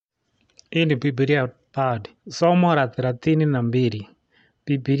Hii ni Biblia Pad. Somo la 32.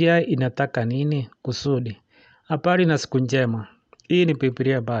 Biblia inataka nini? Kusudi. Habari na siku njema. Hii ni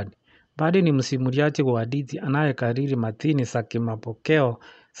Biblia Pad. Pad ni msimuliaji wa hadithi anayekariri matini za kimapokeo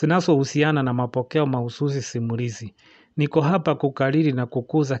zinazohusiana na mapokeo mahususi simulizi. Niko hapa kukariri na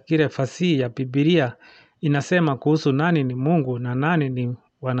kukuza kile fasihi ya Biblia inasema kuhusu nani ni Mungu na nani ni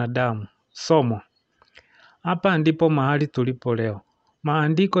wanadamu. Somo. Hapa ndipo mahali tulipo leo.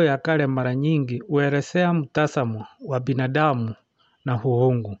 Maandiko ya kale mara nyingi huelezea mtazamo wa binadamu na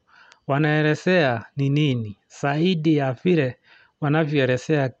uungu. Wanaelezea ni nini zaidi ya vile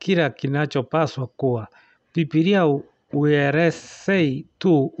wanavyoelezea kila kinachopaswa kuwa. Biblia huelezei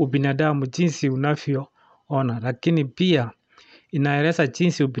tu ubinadamu jinsi unavyoona, lakini pia inaeleza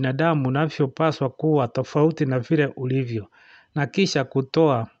jinsi ubinadamu unavyopaswa kuwa tofauti na vile ulivyo, na kisha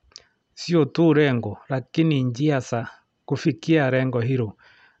kutoa sio tu lengo, lakini njia za kufikia lengo hilo.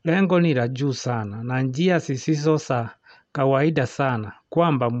 Lengo ni la juu sana na njia zisizo za kawaida sana,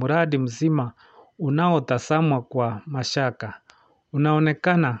 kwamba mradi mzima unaotazamwa kwa mashaka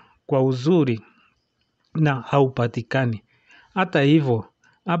unaonekana kwa uzuri na haupatikani. Hata hivyo,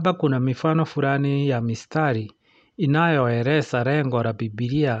 hapa kuna mifano fulani ya mistari inayoeleza lengo la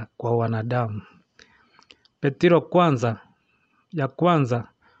Biblia kwa wanadamu. Petro kwanza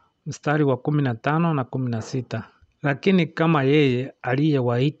mstari wa 15 na 16. Lakini kama yeye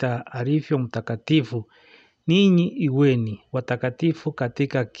aliyewaita alivyo mtakatifu, ninyi iweni watakatifu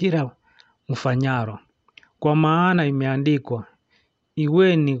katika kila mfanyalo. Kwa maana imeandikwa,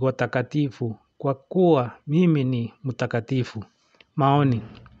 iweni watakatifu kwa kuwa mimi ni mtakatifu. Maoni.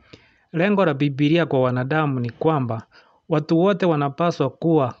 Lengo la Biblia kwa wanadamu ni kwamba watu wote wanapaswa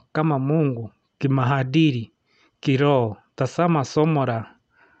kuwa kama Mungu kimaadili, kiroho. Tazama somo la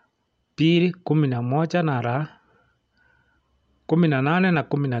 2:11 na la 18 na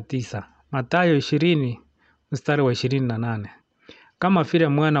 19. Mathayo 20 mstari wa 28. Kama vile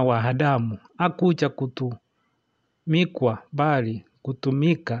mwana wa Adamu hakuja kutumikwa bali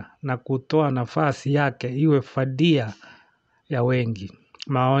kutumika na kutoa nafasi yake iwe fidia ya wengi.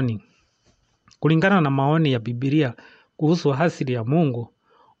 Maoni. Kulingana na maoni ya Biblia kuhusu asili ya Mungu,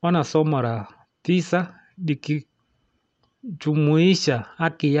 ona somo la 9 likijumuisha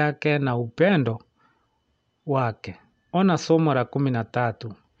haki yake na upendo wake. Ona somo la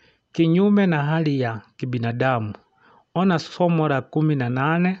 13. Kinyume na hali ya kibinadamu. Ona somo la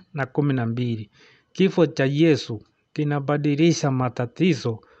 18 na 12. Kifo cha Yesu kinabadilisha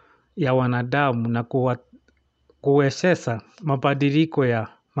matatizo ya wanadamu na kuwezesha mabadiliko ya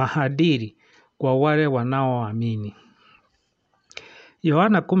maadili kwa wale wanaoamini.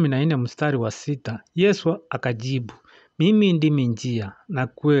 Yohana 14 mstari wa 6. Yesu akajibu, mimi ndimi njia na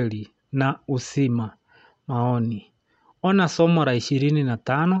kweli na uzima. Maoni. Ona somo la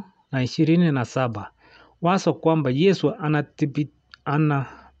 25 na 27. Wazo kwamba Yesu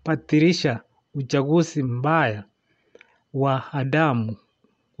anabatilisha uchaguzi mbaya wa Adamu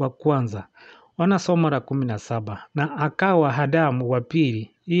wa kwanza. Ona somo la 17. Na akawa Adamu wa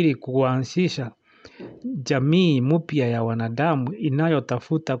pili ili kuanzisha jamii mpya ya wanadamu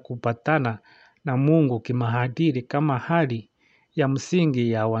inayotafuta kupatana na Mungu kimaadili kama hali ya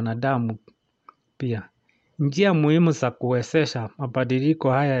msingi ya wanadamu pia. Njia muhimu za kuwezesha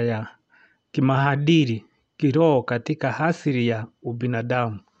mabadiliko haya ya kimaadili kiroho katika asili ya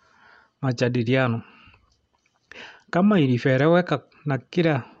ubinadamu. Majadiliano. Kama ilivyoeleweka na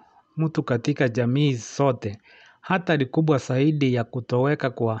kila mtu katika jamii zote, hatari kubwa zaidi ya kutoweka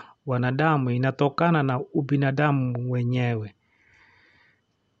kwa wanadamu inatokana na ubinadamu wenyewe.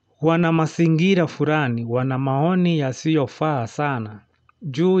 Wana mazingira fulani, wana maoni yasiyofaa sana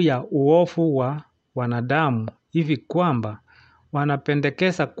juu ya uovu wa wanadamu, hivi kwamba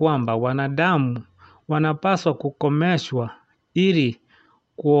wanapendekeza kwamba wanadamu wanapaswa kukomeshwa ili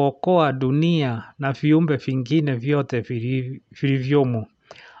kuokoa dunia na viumbe vingine vyote vilivyomo.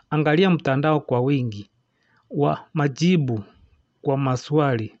 Angalia mtandao kwa wingi wa majibu kwa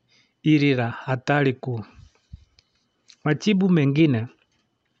maswali ili la hatari kuu. Majibu mengine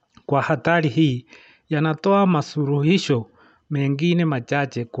kwa hatari hii yanatoa masuluhisho mengine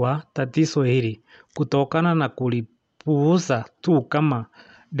machache kwa tatizo hili kutokana na kulipuuza tu kama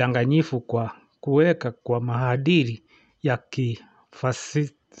danganyifu kwa kuweka kwa maadili ya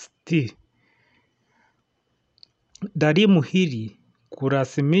kifasisti. Dhalimu hili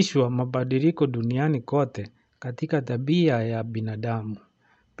kurasimishwa mabadiliko duniani kote katika tabia ya binadamu.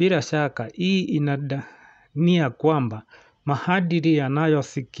 Bila shaka hii inadania kwamba maadili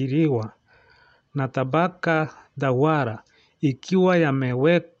yanayosikiliwa na tabaka tawala ikiwa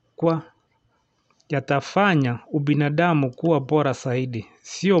yamewekwa yatafanya ubinadamu kuwa bora zaidi.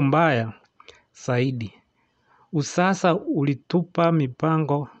 Sio mbaya, zaidi. Usasa ulitupa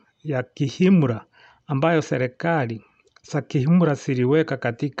mipango ya kihimra ambayo serikali za kihimra ziliweka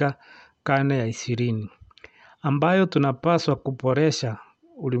katika karne ya 20, ambayo tunapaswa kuboresha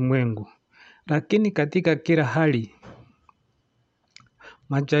ulimwengu. Lakini katika kila hali,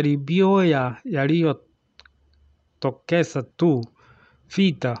 majaribio yaliyotokeza tu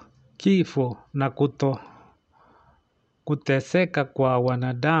vita, kifo na kuteseka kwa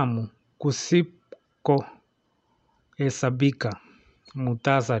wanadamu kusikohesabika.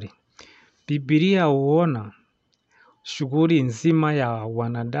 Muhtasari. Biblia huona shughuli nzima ya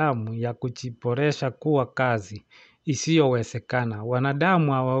wanadamu ya kujiboresha kuwa kazi isiyowezekana.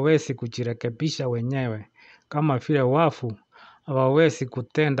 Wanadamu hawawezi kujirekebisha wenyewe, kama vile wafu hawawezi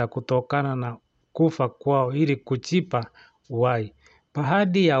kutenda kutokana na kufa kwao ili kujipa uhai.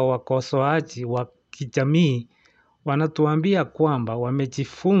 Baadhi ya wakosoaji wa kijamii wanatuambia kwamba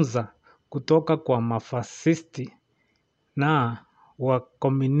wamejifunza kutoka kwa mafasisti na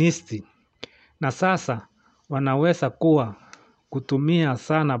wakomunisti, na sasa wanaweza kutumia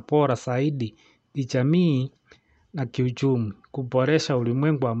sana bora zaidi kijamii na kiuchumi kuboresha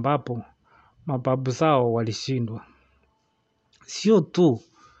ulimwengu ambapo mababu zao walishindwa. Sio tu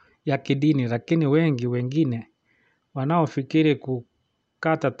ya kidini, lakini wengine wanaofikiri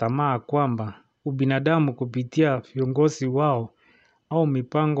kukata tamaa kwamba ubinadamu kupitia viongozi wao au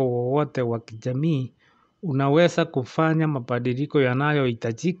mipango wowote wa kijamii unaweza kufanya mabadiliko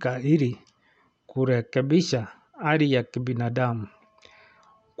yanayohitajika ili kurekebisha hali ya kibinadamu.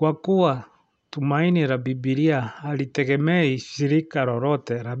 Kwa kuwa tumaini la Biblia halitegemei shirika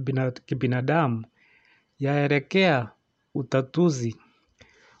lolote la kibinadamu, yaelekea utatuzi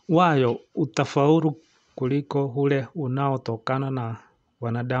wayo utafaulu kuliko ule unaotokana na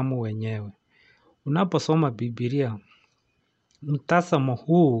wanadamu wenyewe. Unaposoma Biblia, mtazamo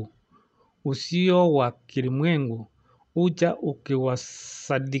huu usio wa kilimwengu huja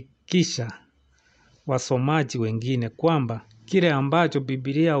ukiwasadikisha wasomaji wengine kwamba kile ambacho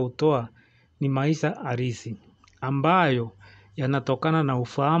Biblia hutoa ni maisha halisi, ambayo yanatokana na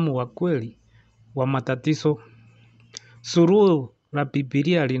ufahamu wa kweli wa matatizo. Suluhu la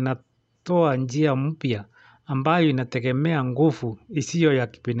Biblia linatoa njia mpya ambayo inategemea nguvu isiyo ya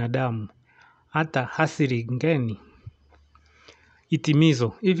kibinadamu, hata asili ngeni.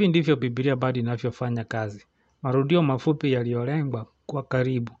 Hitimizo. Hivi ndivyo Biblia bado inavyofanya kazi. Marudio mafupi yaliyolengwa kwa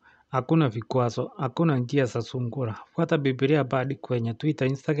karibu. Hakuna vikwazo, hakuna njia za sungura. Fuata Biblia bado kwenye Twitter,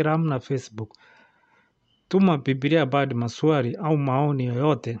 Instagram na Facebook. Tuma Biblia bado maswali au maoni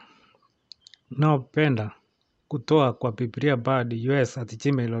yoyote unaopenda kutoa kwa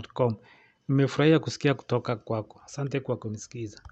bibliabard@gmail.com. Nimefurahia kusikia kutoka kwako. Asante kwa kunisikiza.